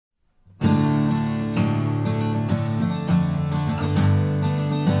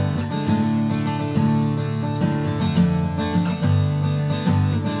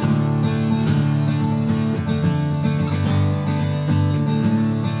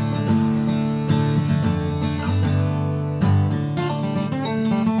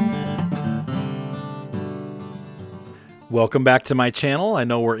Welcome back to my channel. I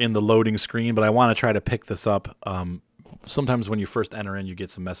know we're in the loading screen, but I want to try to pick this up. Sometimes when you first enter in, you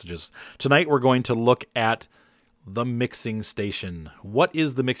get some messages. Tonight we're going to look at the mixing station. What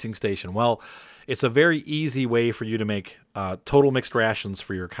is the mixing station? Well, it's a very easy way for you to make total mixed rations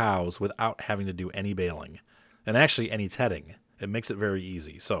for your cows without having to do any baling and actually any tedding. It makes it very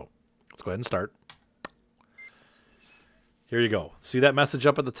easy. So let's go ahead and start. Here you go. See that message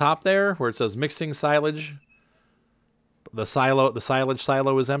up at the top there where it says mixing silage? The silage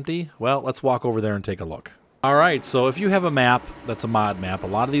silo is empty. Well, let's walk over there and take a look. All right, so if you have a map that's a mod map, a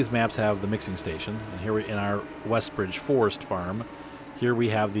lot of these maps have the mixing station. And here in our Westbridge Forest Farm, here we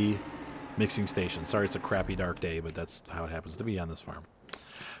have the mixing station. Sorry, it's a crappy dark day, but that's how it happens to be on this farm.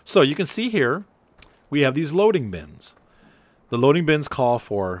 So you can see here, we have these loading bins. The loading bins call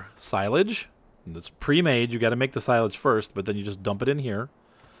for silage. And it's pre-made. You got to make the silage first, but then you just dump it in here.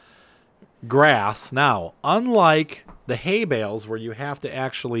 Grass. Now, unlike the hay bales where you have to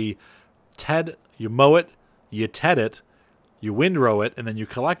actually you mow it, you ted it, you windrow it, and then you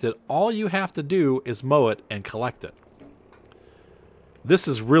collect it, all you have to do is mow it and collect it. This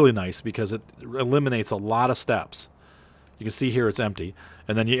is really nice because it eliminates a lot of steps. You can see here it's empty.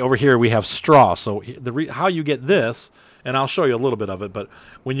 And then over here we have straw. So how you get this, and I'll show you a little bit of it, but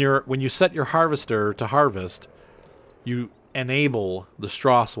when you set your harvester to harvest, you enable the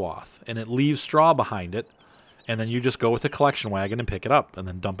straw swath, and it leaves straw behind it, and then you just go with the collection wagon and pick it up and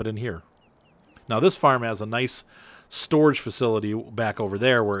then dump it in here. Now this farm has a nice storage facility back over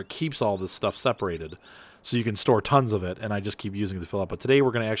there where it keeps all this stuff separated, so you can store tons of it, and I just keep using it to fill up. But today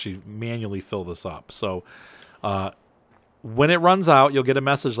we're going to actually manually fill this up. So when it runs out, you'll get a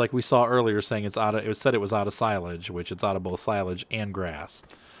message like we saw earlier saying it said it was out of silage, which it's out of both silage and grass.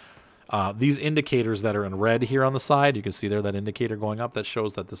 These indicators that are in red here on the side, you can see there that indicator going up that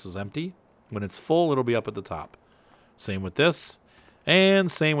shows that this is empty. When it's full, it'll be up at the top. Same with this, and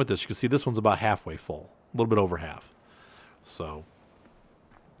same with this. You can see this one's about halfway full, a little bit over half. So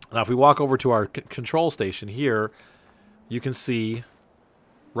now if we walk over to our control station here, you can see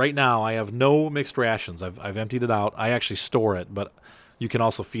right now I have no mixed rations. I've emptied it out. I actually store it, but you can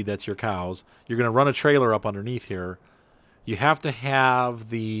also feed that to your cows. You're going to run a trailer up underneath here. You have to have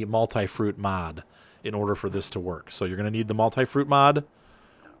the multi-fruit mod in order for this to work. So you're going to need the multi-fruit mod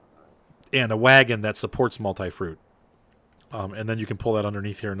and a wagon that supports multi-fruit. And then you can pull that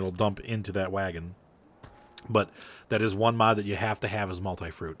underneath here and it'll dump into that wagon. But that is one mod that you have to have is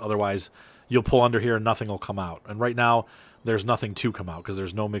multi-fruit. Otherwise, you'll pull under here and nothing will come out. And right now, there's nothing to come out because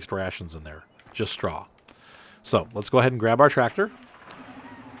there's no mixed rations in there, just straw. So let's go ahead and grab our tractor.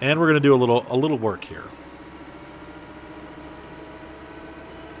 And we're going to do a little work here.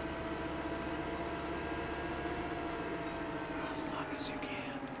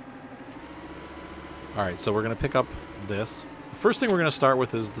 All right, so we're going to pick up this. The first thing we're going to start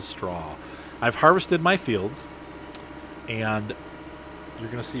with is the straw. I've harvested my fields, and you're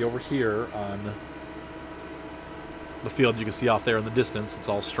going to see over here on the field, you can see off there in the distance, it's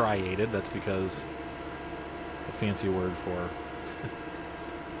all striated. That's because the fancy word for...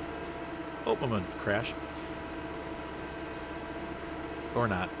 Oh, I'm going to crash. Or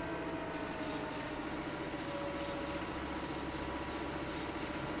not.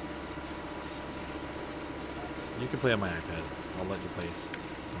 You can play on my iPad. I'll let you play.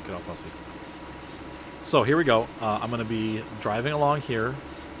 Don't get all fussy. So here we go. I'm going to be driving along here,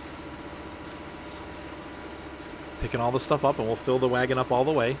 picking all this stuff up, and we'll fill the wagon up all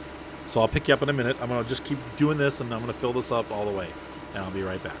the way. So I'll pick you up in a minute. I'm going to just keep doing this, and I'm going to fill this up all the way, and I'll be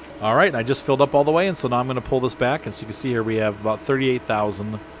right back. All right, and I just filled up all the way, and so now I'm going to pull this back, and so you can see here we have about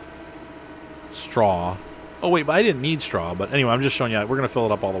 38,000 straw. Oh, wait, but I didn't need straw, but anyway, I'm just showing you. We're going to fill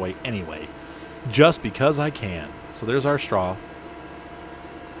it up all the way anyway, just because I can. So there's our straw.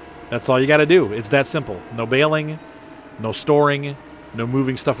 That's all you got to do. It's that simple. No baling, no storing, no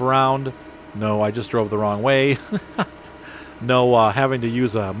moving stuff around. No, I just drove the wrong way. No having to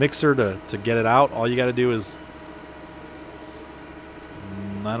use a mixer to get it out. All you got to do is...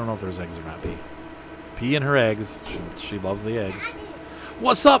 I don't know if there's eggs or not. Pea and her eggs. She loves the eggs.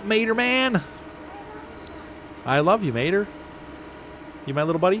 What's up, Mater man? I love you, Mater. You my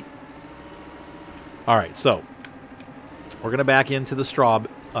little buddy? All right, so we're going to back into the straw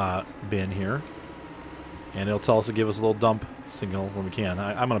bin here, and it'll tell us to give us a little dump signal when we can.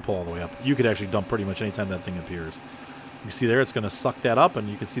 I'm going to pull all the way up. You could actually dump pretty much anytime that thing appears. You see there, it's going to suck that up, and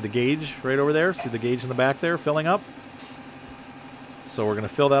you can see the gauge right over there. See the gauge in the back there filling up? So we're going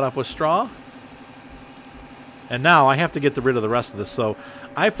to fill that up with straw. And now I have to get rid of the rest of this. So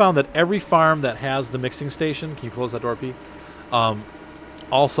I found that every farm that has the mixing station, can you close that door, P?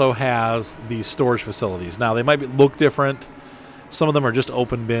 also has these storage facilities. Now, they might look different. Some of them are just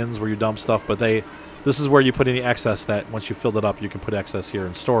open bins where you dump stuff, but this is where you put any excess that once you filled it up, you can put excess here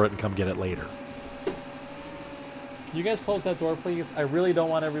and store it and come get it later. Can you guys close that door, please? I really don't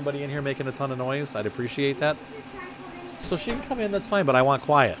want everybody in here making a ton of noise. I'd appreciate that. So she can come in, that's fine, but I want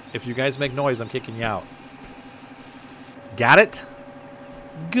quiet. If you guys make noise, I'm kicking you out. Got it?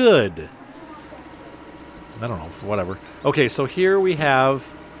 Good. I don't know, whatever. Okay, so here we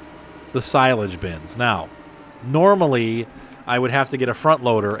have the silage bins. Now, normally I would have to get a front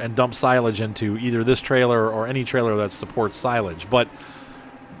loader and dump silage into either this trailer or any trailer that supports silage, but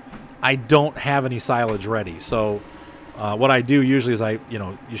I don't have any silage ready. So what I do usually is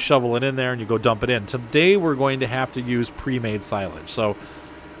you shovel it in there and you go dump it in. Today we're going to have to use pre-made silage. So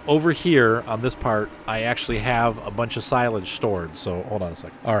over here on this part, I actually have a bunch of silage stored. So hold on a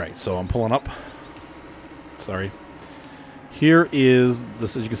second. All right, so I'm pulling up. Sorry. Here is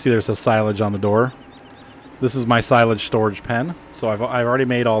this. As you can see, there's a silage on the door. This is my silage storage pen. So I've already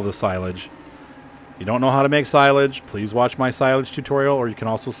made all the silage. If you don't know how to make silage, please watch my silage tutorial, or you can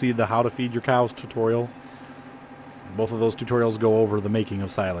also see the how to feed your cows tutorial. Both of those tutorials go over the making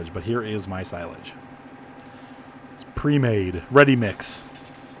of silage, but here is my silage. It's pre-made, ready mix.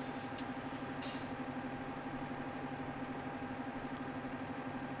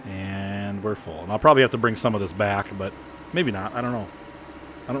 And we're full. And I'll probably have to bring some of this back, but maybe not. I don't know.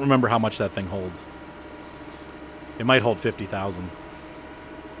 I don't remember how much that thing holds. It might hold 50,000.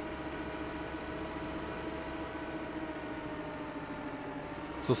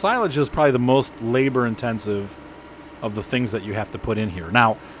 So silage is probably the most labor-intensive of the things that you have to put in here.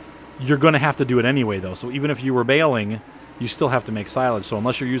 Now, you're going to have to do it anyway, though. So even if you were baling, you still have to make silage. So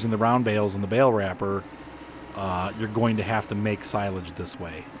unless you're using the round bales and the bale wrapper, you're going to have to make silage this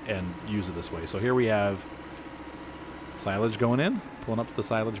way and use it this way. So here we have silage going in, pulling up to the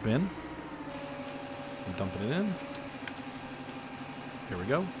silage bin, and dumping it in. Here we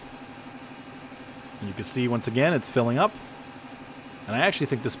go. And you can see, once again, it's filling up. And I actually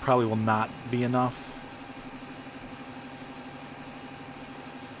think this probably will not be enough.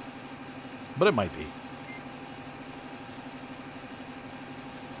 But it might be.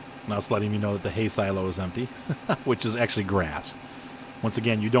 Now it's letting me know that the hay silo is empty, which is actually grass. Once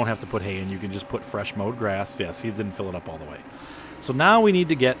again, you don't have to put hay in. You can just put fresh mowed grass. Yeah, see, it didn't fill it up all the way. So now we need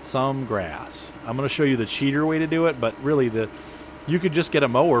to get some grass. I'm going to show you the cheater way to do it, but really you could just get a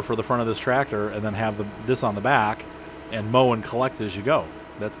mower for the front of this tractor and then have this on the back and mow and collect as you go.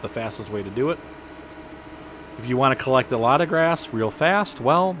 That's the fastest way to do it. If you want to collect a lot of grass real fast,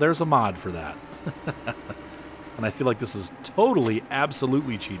 well, there's a mod for that. And I feel like this is totally,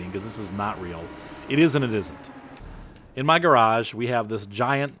 absolutely cheating because this is not real. It is and it isn't. In my garage, we have this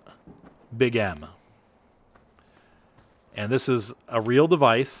giant Big M. And this is a real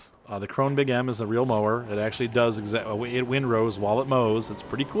device. The Krone Big M is a real mower. It actually does it windrows while it mows. It's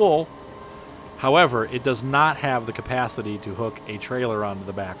pretty cool. However, it does not have the capacity to hook a trailer onto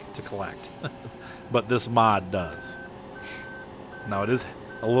the back to collect. But this mod does. Now, it is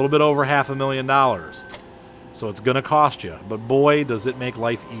a little bit over $500,000. So it's going to cost you. But boy, does it make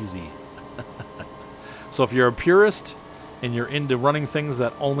life easy. So if you're a purist and you're into running things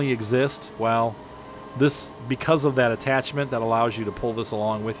that only exist, well, this, because of that attachment that allows you to pull this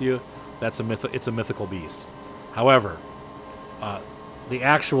along with you, it's a mythical beast. However, the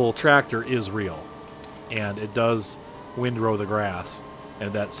actual tractor is real, and it does windrow the grass,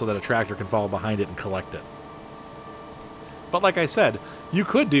 and so that a tractor can follow behind it and collect it. But like I said, you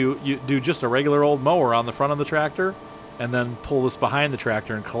could do just a regular old mower on the front of the tractor, and then pull this behind the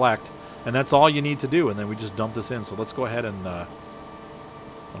tractor and collect, and that's all you need to do. And then we just dump this in. So let's go ahead and.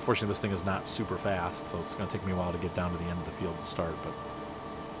 Unfortunately, this thing is not super fast, so it's going to take me a while to get down to the end of the field to start. But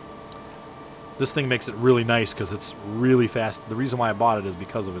this thing makes it really nice because it's really fast. The reason why I bought it is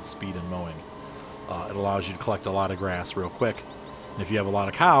because of its speed in mowing. It allows you to collect a lot of grass real quick. And if you have a lot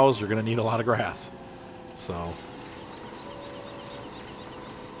of cows, you're going to need a lot of grass. So,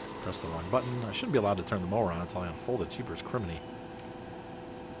 press the wrong button. I shouldn't be allowed to turn the mower on until I unfold it. Jeepers criminy.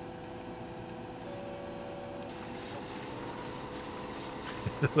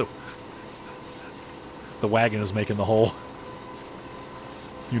 The wagon is making the whole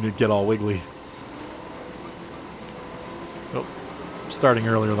unit get all wiggly. Oh, starting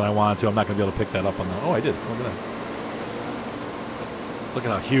earlier than I wanted to. I'm not going to be able to pick that up on the... Oh, I did. Look at that. Look at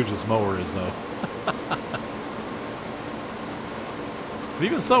how huge this mower is, though. But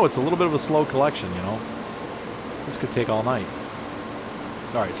even so, it's a little bit of a slow collection, you know. This could take all night.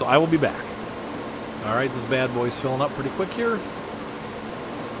 All right, so I will be back. All right, this bad boy's filling up pretty quick here.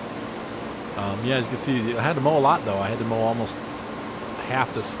 Yeah, as you can see, I had to mow a lot, though. I had to mow almost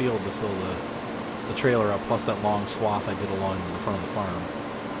half this field to fill the trailer up, plus that long swath I did along the front of the farm.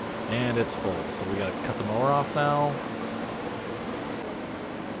 And it's full, so we got to cut the mower off now.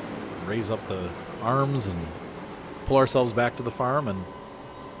 Raise up the arms and pull ourselves back to the farm. And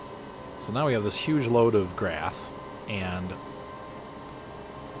so now we have this huge load of grass, and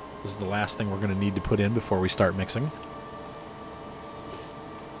this is the last thing we're going to need to put in before we start mixing.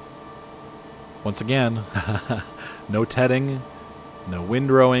 Once again, no tedding, no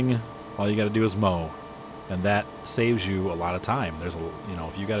windrowing. All you got to do is mow, and that saves you a lot of time. There's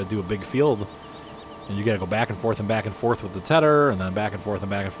if you got to do a big field, and you got to go back and forth with the tedder, and then back and forth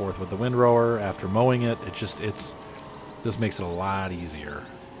with the windrower after mowing it. This makes it a lot easier.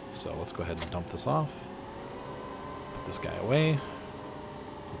 So let's go ahead and dump this off. Put this guy away.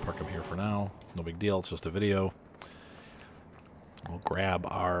 We'll park him here for now. No big deal. It's just a video. We'll grab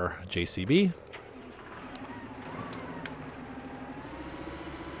our JCB.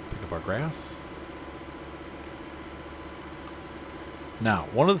 Pick up our grass. Now,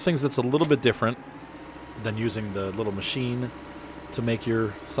 one of the things that's a little bit different than using the little machine to make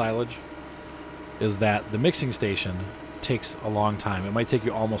your silage is that the mixing station takes a long time. It might take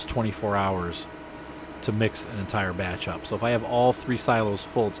you almost 24 hours to mix an entire batch up. So if I have all 3 silos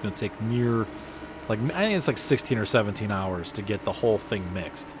full, it's going to take I think it's like 16 or 17 hours to get the whole thing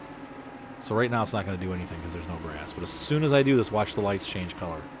mixed. So right now it's not going to do anything because there's no grass. But as soon as I do this, watch the lights change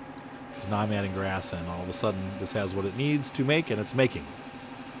color. Because now I'm adding grass in. All of a sudden, this has what it needs to make, and it's making.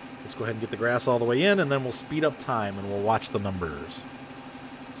 Let's go ahead and get the grass all the way in, and then we'll speed up time, and we'll watch the numbers.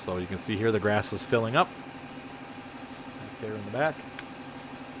 So you can see here the grass is filling up. Right there in the back.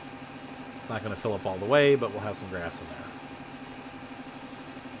 It's not going to fill up all the way, but we'll have some grass in there.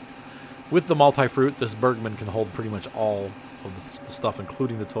 With the multi-fruit, this Bergman can hold pretty much all of the stuff,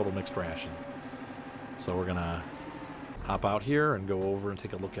 including the total mixed ration. So we're going to hop out here and go over and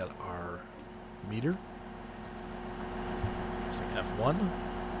take a look at our meter. Using F1.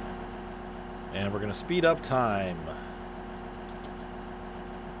 And we're going to speed up time.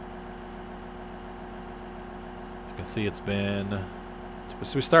 As you can see, it's been...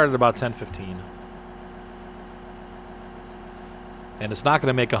 So we started about 10:15. And it's not going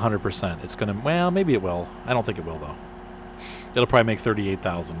to make 100%. It's going to, well, maybe it will. I don't think it will, though. It'll probably make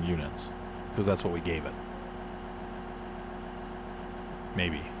 38,000 units, because that's what we gave it.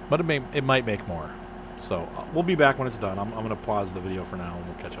 Maybe. But it might make more. So we'll be back when it's done. I'm going to pause the video for now, and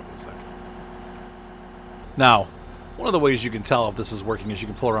we'll catch up in a second. Now, one of the ways you can tell if this is working is you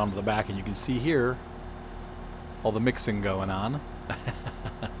can pull around to the back, and you can see here all the mixing going on.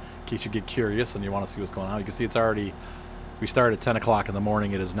 In case you get curious and you want to see what's going on. You can see it's already... We started at 10 o'clock in the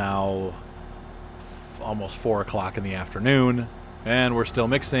morning. It is now almost 4 o'clock in the afternoon, and we're still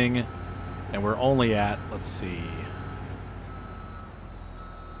mixing, and we're only at, let's see,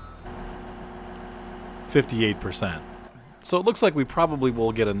 58%. So it looks like we probably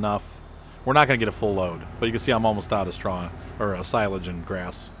will get enough. We're not going to get a full load, but you can see I'm almost out of straw, or silage and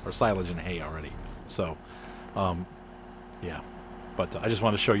grass, or silage and hay already. So, yeah. But I just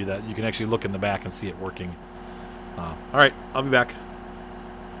want to show you that you can actually look in the back and see it working. All right, I'll be back.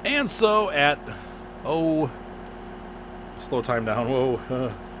 And so at, slow time down,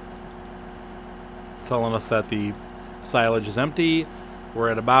 whoa. It's telling us that the silage is empty.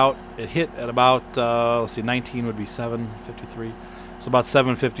 We're at about, it hit at about, let's see, 19 would be 7:53. So about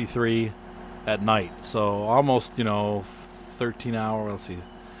 7:53 at night. So almost, 13 hours, let's see,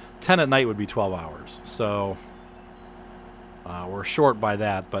 10 at night would be 12 hours. So we're short by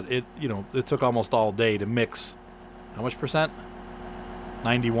that, but it took almost all day to mix. How much percent?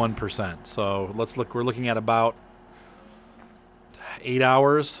 91%. So let's look. We're looking at about 8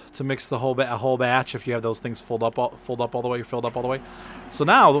 hours to mix the whole whole batch. If you have those things filled up all the way. So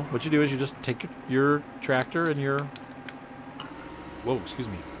now what you do is you just take your tractor and your your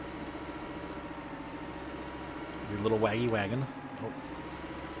little waggy wagon.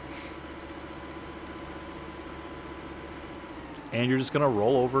 And you're just gonna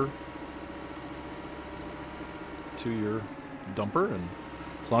roll over to your dumper, and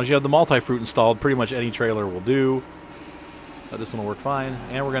as long as you have the multi-fruit installed, pretty much any trailer will do. This one will work fine,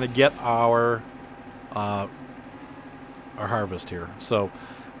 and we're going to get our harvest here. So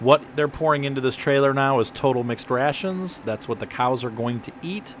what they're pouring into this trailer now is total mixed rations. That's what the cows are going to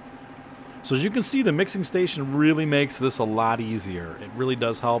eat. So as you can see, the mixing station really makes this a lot easier. It really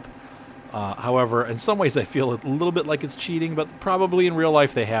does help. However, in some ways I feel a little bit like it's cheating, but probably in real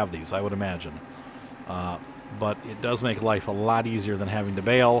life they have these, I would imagine. But it does make life a lot easier than having to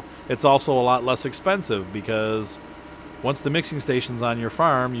bale. It's also a lot less expensive because once the mixing station's on your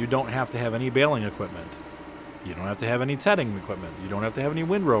farm, you don't have to have any baling equipment. You don't have to have any tedding equipment. You don't have to have any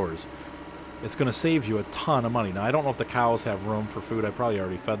windrowers. It's going to save you a ton of money. Now, I don't know if the cows have room for food. I probably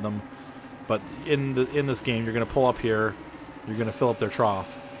already fed them. But in this game, you're going to pull up here. You're going to fill up their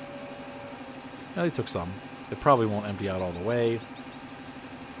trough. Now, they took some. It probably won't empty out all the way.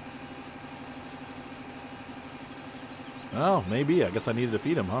 Oh, maybe. I guess I needed to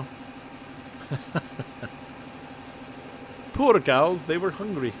feed them, huh? Poor cows. They were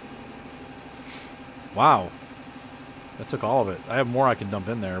hungry. Wow. That took all of it. I have more I can dump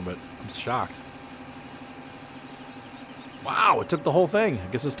in there, but I'm shocked. Wow, it took the whole thing.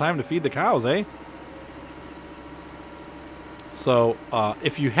 I guess it's time to feed the cows, eh? So,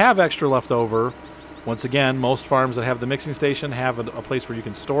 if you have extra left over, once again, most farms that have the mixing station have a place where you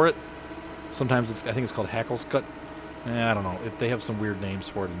can store it. Sometimes I think it's called Hackelskut. I don't know. They have some weird names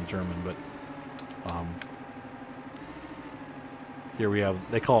for it in German, but here we have,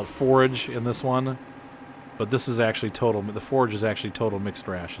 they call it forage in this one, but this is actually total, the forage is actually total mixed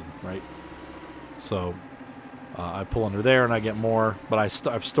ration, right? So I pull under there and I get more, but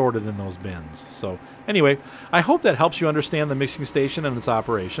I've stored it in those bins. So anyway, I hope that helps you understand the mixing station and its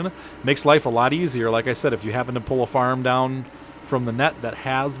operation. It makes life a lot easier. Like I said, if you happen to pull a farm down from the net that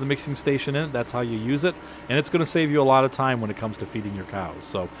has the mixing station in it, that's how you use it, and it's going to save you a lot of time when it comes to feeding your cows.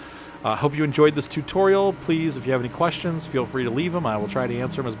 So I hope you enjoyed this tutorial. Please, if you have any questions, feel free to leave them. I will try to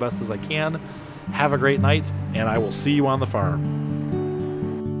answer them as best as I can. Have a great night, and I will see you on the farm.